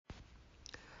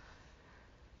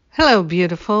Hello,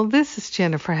 beautiful. This is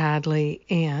Jennifer Hadley,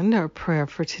 and our prayer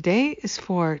for today is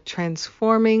for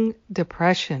transforming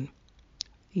depression.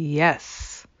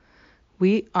 Yes,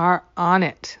 we are on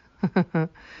it.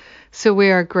 So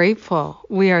we are grateful.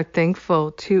 We are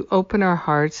thankful to open our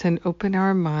hearts and open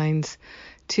our minds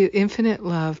to infinite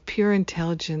love, pure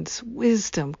intelligence,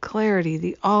 wisdom, clarity,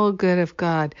 the all good of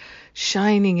God,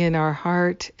 shining in our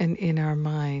heart and in our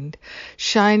mind,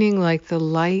 shining like the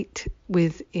light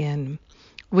within.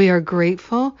 We are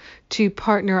grateful to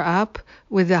partner up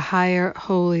with the higher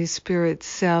Holy Spirit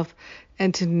self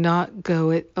and to not go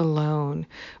it alone.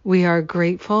 We are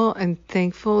grateful and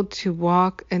thankful to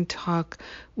walk and talk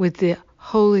with the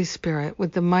Holy Spirit,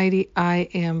 with the mighty I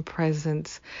Am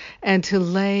presence, and to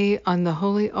lay on the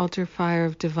holy altar fire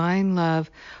of divine love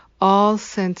all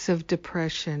sense of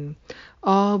depression,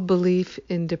 all belief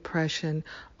in depression,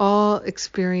 all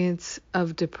experience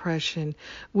of depression.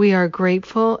 We are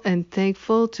grateful and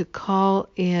thankful to call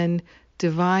in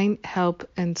divine help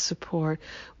and support.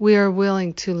 We are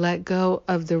willing to let go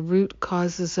of the root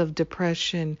causes of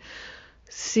depression,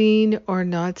 seen or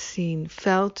not seen,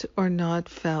 felt or not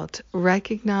felt,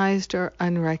 recognized or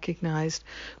unrecognized.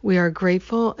 We are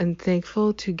grateful and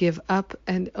thankful to give up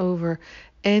and over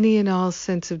any and all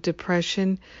sense of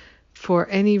depression for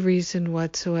any reason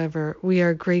whatsoever. We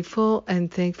are grateful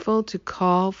and thankful to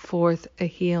call forth a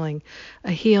healing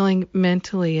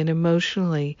mentally and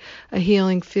emotionally, a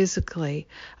healing physically,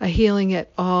 a healing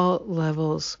at all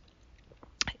levels.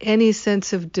 Any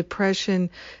sense of depression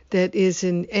that is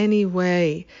in any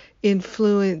way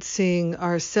influencing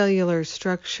our cellular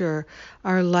structure,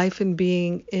 our life and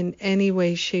being in any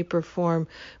way, shape, or form,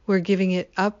 we're giving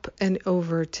it up and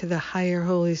over to the higher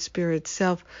Holy Spirit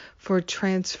self for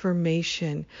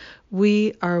transformation.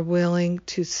 We are willing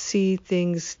to see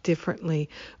things differently.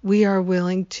 We are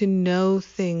willing to know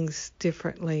things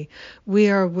differently. We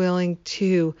are willing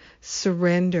to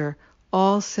surrender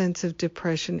all sense of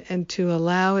depression and to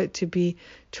allow it to be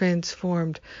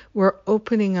transformed. We're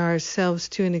opening ourselves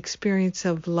to an experience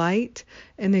of light,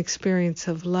 an experience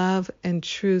of love and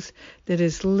truth that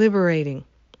is liberating.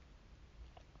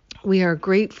 We are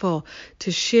grateful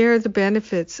to share the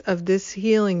benefits of this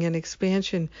healing and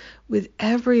expansion with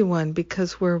everyone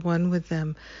because we're one with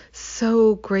them.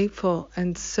 So grateful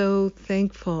and so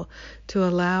thankful to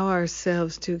allow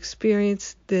ourselves to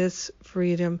experience this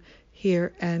freedom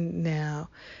here and now.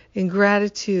 In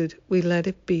gratitude, we let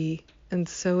it be, and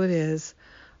so it is.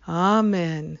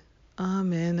 Amen.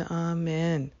 Amen.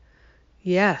 Amen.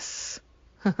 Yes.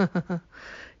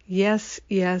 Yes,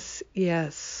 yes,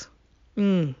 yes.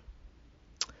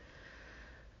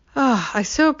 I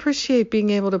so appreciate being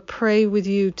able to pray with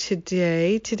you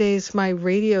today. Today is my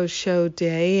radio show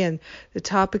day, and the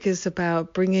topic is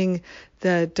about bringing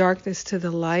the darkness to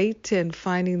the light and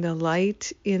finding the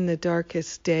light in the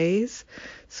darkest days.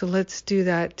 So let's do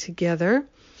that together.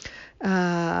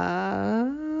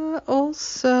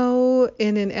 Also,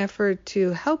 in an effort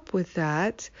to help with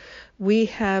that, we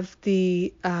have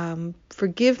the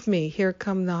Forgive Me, Here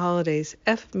Come the Holidays,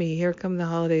 F Me, Here Come the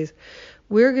Holidays.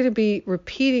 We're going to be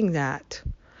repeating that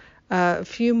a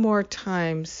few more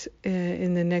times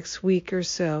in the next week or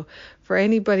so for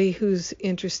anybody who's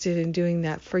interested in doing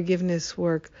that forgiveness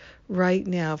work right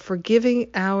now, forgiving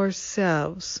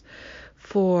ourselves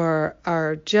for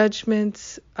our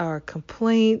judgments, our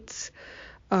complaints,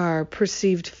 our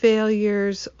perceived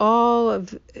failures, all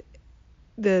of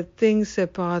the things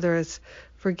that bother us,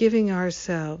 forgiving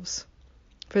ourselves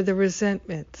for the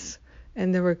resentments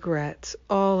and the regrets,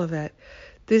 all of it.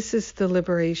 This is the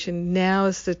liberation. Now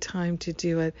is the time to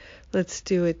do it. Let's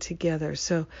do it together.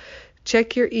 So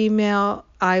check your email.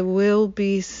 I will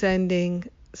be sending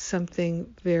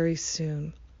something very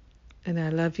soon. And I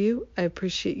love you. I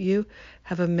appreciate you.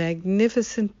 Have a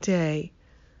magnificent day.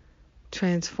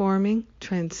 Transforming,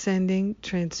 transcending,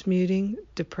 transmuting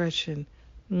depression.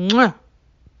 Mwah!